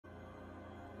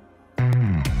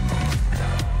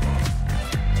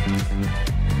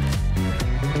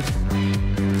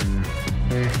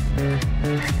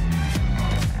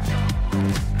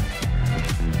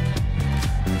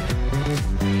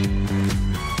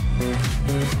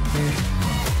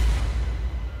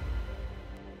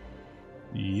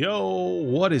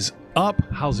what is up?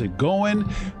 How's it going?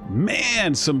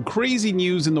 Man, some crazy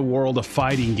news in the world of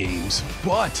fighting games,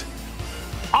 but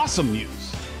awesome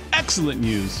news, excellent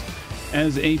news.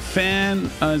 As a fan,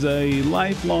 as a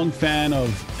lifelong fan of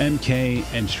MK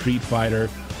and Street Fighter,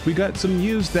 we got some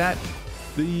news that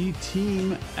the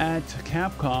team at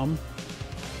Capcom,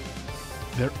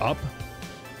 they're up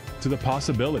to the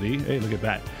possibility. Hey, look at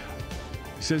that.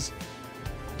 He says,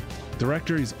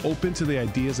 director is open to the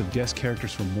ideas of guest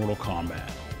characters from Mortal Kombat.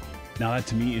 Now that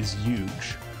to me is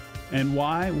huge. And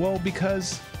why? Well,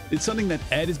 because it's something that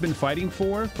Ed has been fighting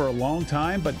for a long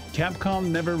time, but Capcom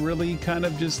never really kind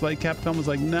of just like, Capcom was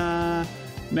like, nah,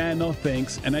 no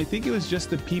thanks. And I think it was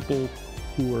just the people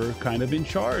who were kind of in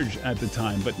charge at the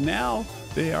time. But now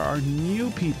there are new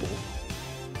people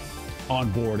on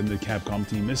board in the Capcom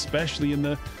team, especially in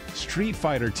the Street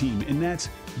Fighter team, and that's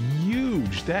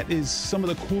huge. That is some of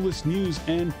the coolest news,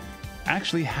 and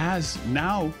actually has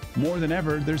now more than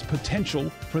ever, there's potential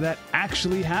for that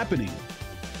actually happening,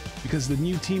 because the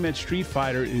new team at Street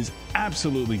Fighter is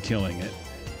absolutely killing it.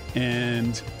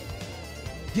 And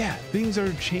yeah, things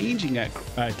are changing at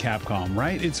Capcom,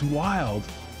 right? It's wild.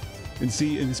 And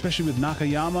especially with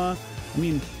Nakayama, I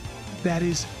mean, that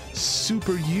is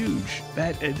super huge.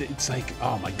 That it's like,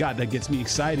 oh my god, that gets me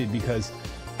excited, because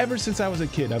ever since I was a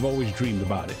kid, I've always dreamed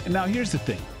about it. And now here's the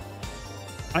thing.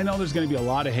 I know there's going to be a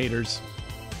lot of haters.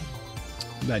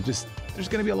 There's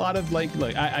going to be a lot of like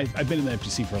I've been in the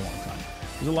FGC for a long time.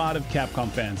 There's a lot of Capcom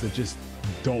fans that just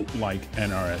don't like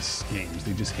NRS games.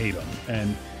 They just hate them.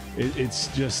 And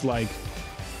it's just like,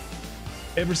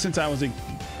 ever since I was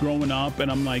growing up,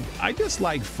 and I'm like, I just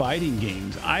like fighting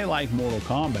games. I like Mortal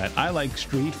Kombat. I like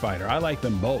Street Fighter. I like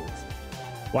them both.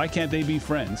 Why can't they be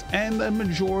friends? And the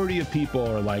majority of people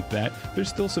are like that. There's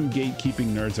still some gatekeeping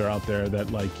nerds are out there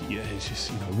that like, yeah, it's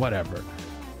just, you know, whatever.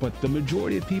 But the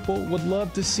majority of people would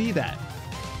love to see that.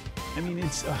 I mean,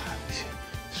 it's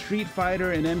Street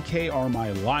Fighter and MK are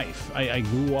my life. I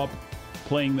grew up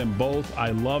playing them both.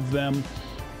 I love them.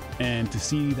 And to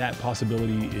see that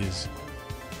possibility is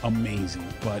amazing.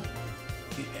 But,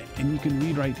 and you can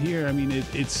read right here, I mean,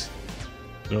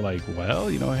 they're like, well,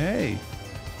 you know, hey.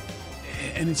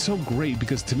 And it's so great,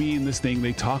 because to me in this thing,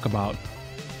 they talk about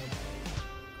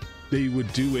they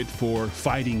would do it for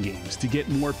fighting games, to get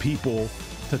more people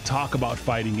to talk about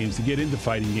fighting games, to get into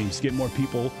fighting games, to get more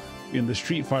people in the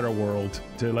Street Fighter world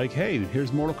to like, hey,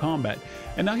 here's Mortal Kombat.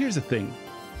 And now here's the thing.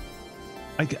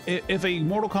 Like, if a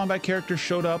Mortal Kombat character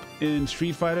showed up in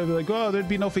Street Fighter, they're like, oh, there'd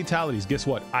be no fatalities. Guess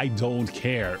what? I don't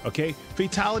care, okay?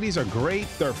 Fatalities are great,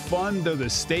 they're fun, they're the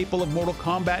staple of Mortal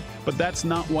Kombat, but that's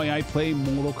not why I play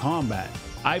Mortal Kombat.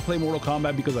 I play Mortal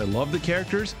Kombat because I love the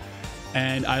characters,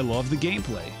 and I love the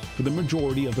gameplay. For the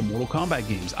majority of the Mortal Kombat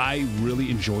games, I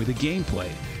really enjoy the gameplay.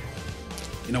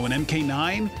 You know, in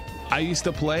MK9, I used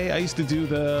to do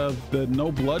the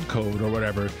no blood code or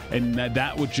whatever, and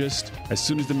that would just, as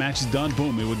soon as the match is done,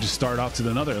 boom, it would just start off to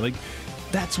another. Like,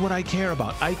 that's what I care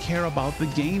about. I care about the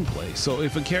gameplay. So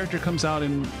if a character comes out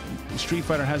in Street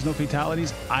Fighter has no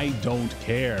fatalities, I don't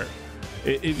care.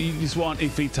 If you just want a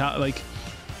fatality, like,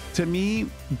 to me,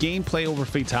 gameplay over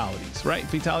fatalities, right?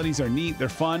 Fatalities are neat, they're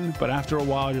fun, but after a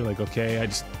while, you're like, okay,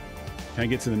 can I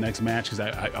get to the next match because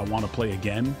I want to play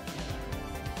again?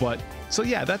 But so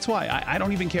yeah, that's why I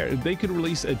don't even care. If they could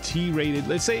release a T-rated,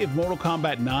 let's say if Mortal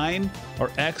Kombat 9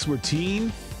 or X were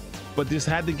teen, but just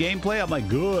had the gameplay, I'm like,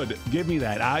 good, give me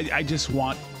that. I just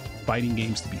want fighting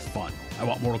games to be fun. I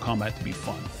want Mortal Kombat to be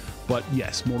fun. But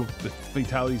yes, the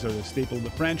fatalities are the staple of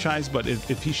the franchise, but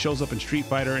if he shows up in Street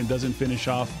Fighter and doesn't finish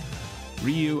off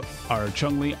Ryu or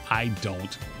Chun-Li, I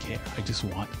don't care. I just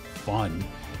want fun.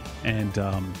 And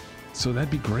so that'd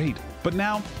be great. But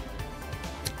now,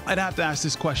 I'd have to ask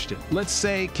this question. Let's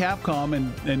say Capcom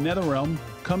and NetherRealm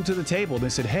come to the table. They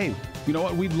said, hey, you know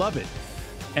what? We'd love it.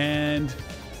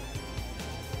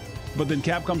 But then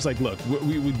Capcom's like, look,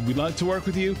 we'd love to work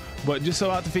with you, but just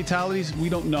about the fatalities, we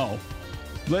don't know.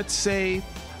 Let's say,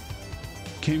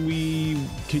 can you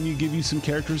give you some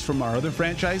characters from our other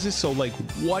franchises? So like,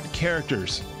 what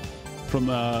characters from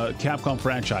the Capcom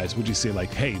franchise would you say,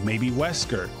 like, hey, maybe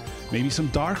Wesker, maybe some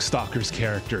Darkstalkers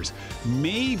characters,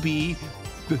 maybe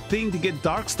the thing to get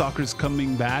Darkstalkers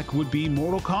coming back would be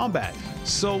Mortal Kombat.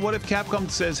 So what if Capcom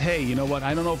says, hey, you know what,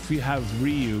 I don't know if we have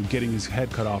Ryu getting his head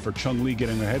cut off or Chun-Li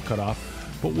getting her head cut off,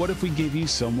 but what if we give you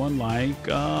someone like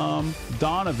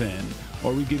Donovan,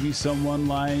 or we give you someone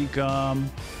like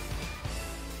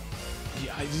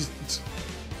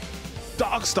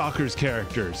Darkstalkers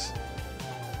characters.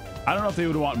 I don't know if they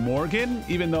would want Morgan,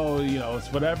 even though, you know,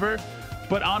 it's whatever,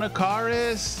 but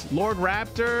Anakaris, Lord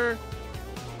Raptor,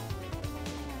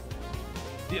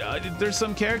 there's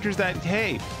some characters that,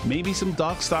 hey, maybe some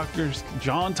Darkstalkers,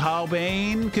 John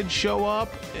Talbane could show up,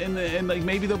 and like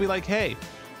maybe they'll be like, hey,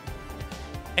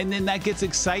 and then that gets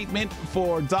excitement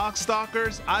for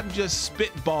Darkstalkers. I'm just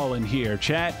spitballing here,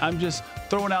 chat. I'm just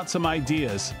throwing out some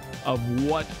ideas of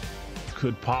what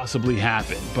could possibly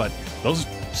happen, but those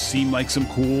seem like some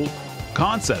cool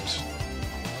concepts.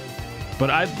 But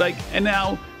I'd like, and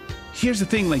now here's the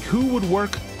thing, like who would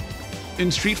work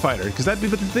in Street Fighter? Because but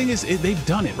the thing is, they've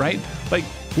done it, right? Like,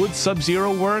 would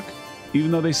Sub-Zero work?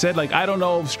 Even though they said, like, I don't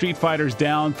know if Street Fighter's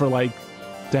down for like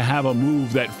to have a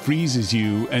move that freezes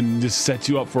you and just sets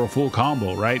you up for a full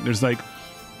combo, right? There's like,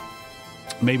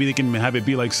 maybe they can have it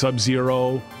be like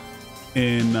Sub-Zero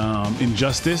in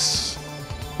Injustice,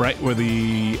 right, where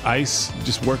the ice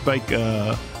just worked like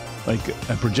a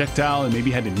projectile, and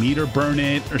maybe had to meter burn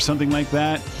it or something like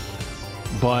that.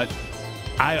 But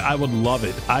I would love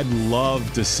it. I'd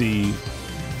love to see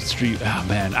Street. Oh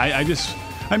man, I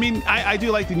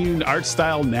do like the new art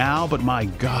style now, but my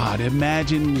God,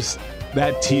 imagine just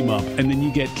that team up, and then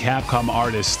you get Capcom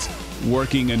artists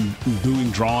working and doing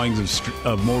drawings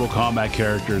of Mortal Kombat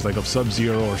characters, like of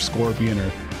Sub-Zero or Scorpion, or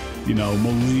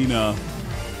Molina,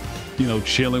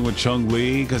 chilling with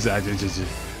Chun-Li. Because ever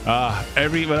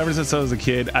since I was a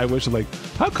kid, I wish, like,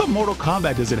 how come Mortal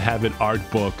Kombat doesn't have an art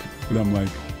book? And I'm like,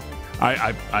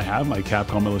 I have my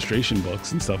Capcom illustration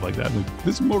books and stuff like that. Like,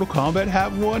 does Mortal Kombat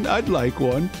have one? I'd like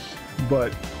one.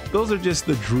 But those are just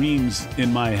the dreams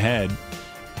in my head.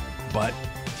 But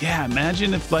yeah,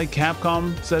 imagine if like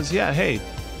Capcom says, yeah, hey,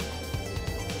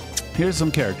 here's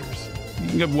some characters. You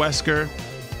can give Wesker.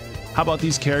 How about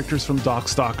these characters from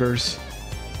Darkstalkers?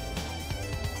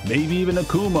 Maybe even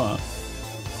Akuma.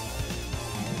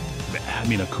 I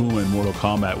mean, Akuma in Mortal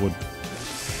Kombat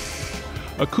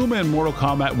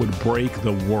would break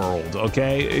the world,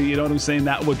 okay? You know what I'm saying?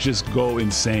 That would just go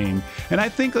insane. And I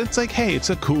think it's like, hey, it's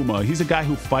Akuma. He's a guy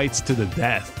who fights to the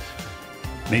death.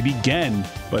 Maybe Gen,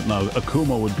 but no,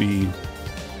 Akuma would be...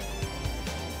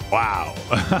 Wow.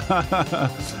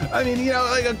 I mean,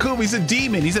 like Akuma, he's a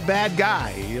demon. He's a bad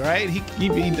guy, right? He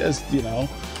does,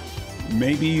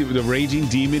 maybe the raging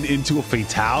demon into a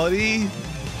fatality.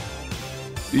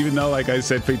 Even though, like I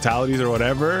said, fatalities or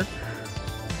whatever.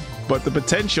 But the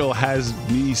potential has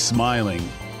me smiling.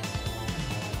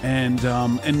 And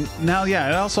now, yeah,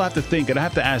 I also have to think, and I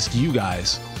have to ask you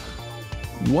guys,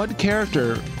 what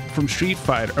character from Street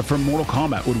Fighter or from Mortal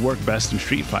Kombat would work best in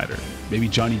Street Fighter? Maybe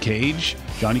Johnny Cage.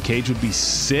 Johnny Cage would be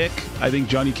sick. I think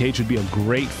Johnny Cage would be a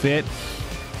great fit.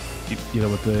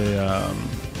 With the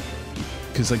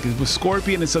because like with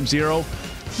Scorpion and Sub-Zero,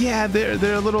 yeah,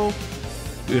 they're a little.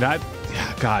 Dude,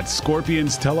 God,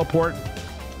 Scorpion's teleport.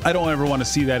 I don't ever want to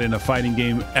see that in a fighting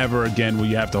game ever again, where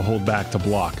you have to hold back to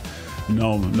block.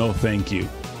 No, thank you.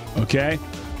 Okay.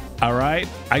 All right,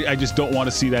 I just don't want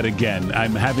to see that again.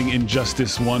 I'm having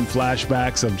Injustice 1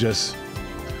 flashbacks of just,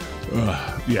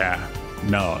 yeah,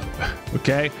 no.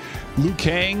 Okay, Liu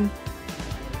Kang,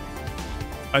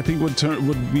 I think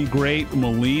would be great.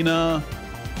 Molina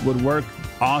would work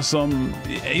awesome.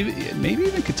 Maybe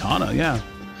even Katana, yeah.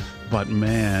 But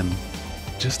man,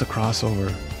 just a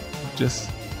crossover. Just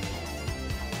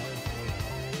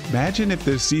imagine if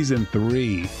there's season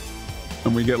 3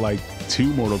 and we get like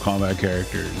 2 Mortal Kombat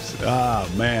characters. Ah,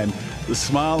 man, the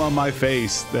smile on my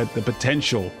face, that the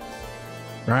potential,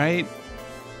 right?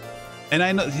 And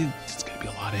I know it's gonna be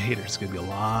a lot of haters. It's gonna be a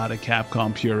lot of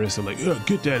Capcom purists that are like, oh,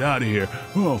 get that out of here.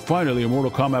 Oh, finally a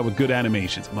Mortal Kombat with good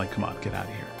animations. I'm like, come on, get out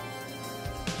of here.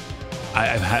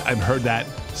 I've heard that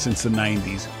since the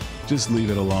 90s. Just leave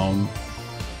it alone.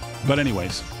 But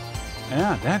anyways,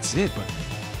 yeah, that's it. But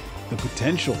the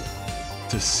potential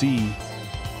to see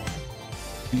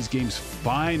these games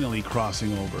finally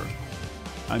crossing over.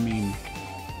 I mean,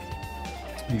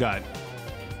 you got,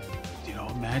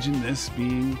 imagine this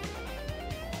being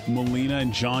Molina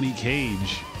and Johnny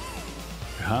Cage.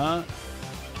 Huh?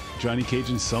 Johnny Cage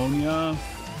and Sonya.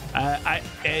 And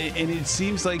it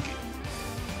seems like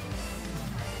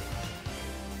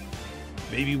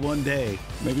maybe one day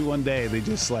they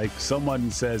just like, someone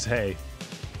says, hey,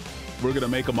 we're gonna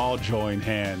make them all join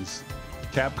hands.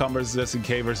 Capcom versus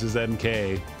SNK versus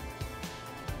NK.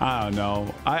 I don't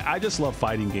know. I just love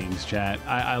fighting games, chat.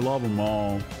 I love them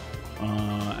all.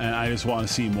 And I just want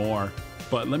to see more.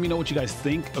 But let me know what you guys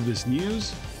think of this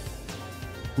news.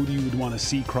 Who do you would want to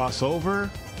see cross over?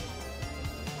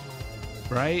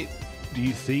 Right? Do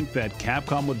you think that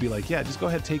Capcom would be like, yeah, just go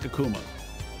ahead, take Akuma.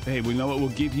 Hey, we know what, we'll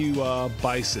give you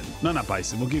Bison. No, not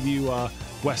Bison. We'll give you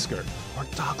Wesker. Or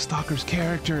Darkstalkers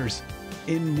characters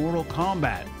in Mortal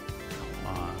Kombat.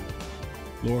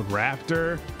 Lord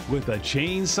Raptor with a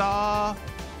chainsaw.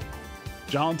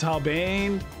 John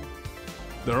Talbane,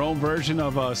 their own version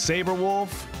of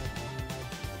Saberwolf.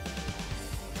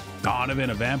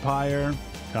 Donovan, a vampire.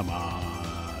 Come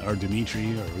on. Or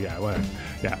Dimitri, or yeah, whatever.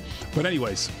 Yeah. But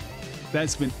anyways,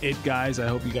 that's been it, guys. I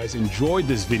hope you guys enjoyed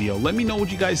this video. Let me know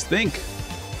what you guys think.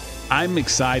 I'm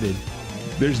excited.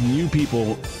 There's new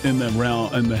people in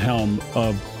the helm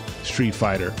of Street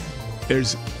Fighter.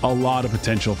 There's a lot of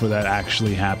potential for that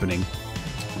actually happening.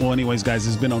 Well, anyways, guys,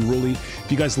 this has been Unrooolie.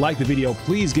 If you guys like the video,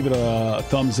 please give it a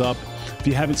thumbs up. If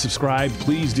you haven't subscribed,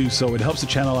 please do so. It helps the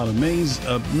channel out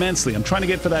immensely. I'm trying to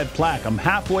get for that plaque. I'm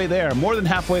halfway there, more than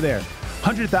halfway there.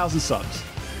 100,000 subs.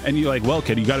 And you're like, well,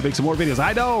 kid, you got to make some more videos.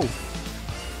 I know.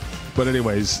 But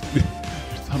anyways,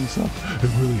 thumbs up. It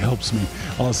really helps me.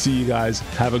 I'll see you guys.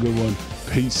 Have a good one.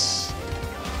 Peace.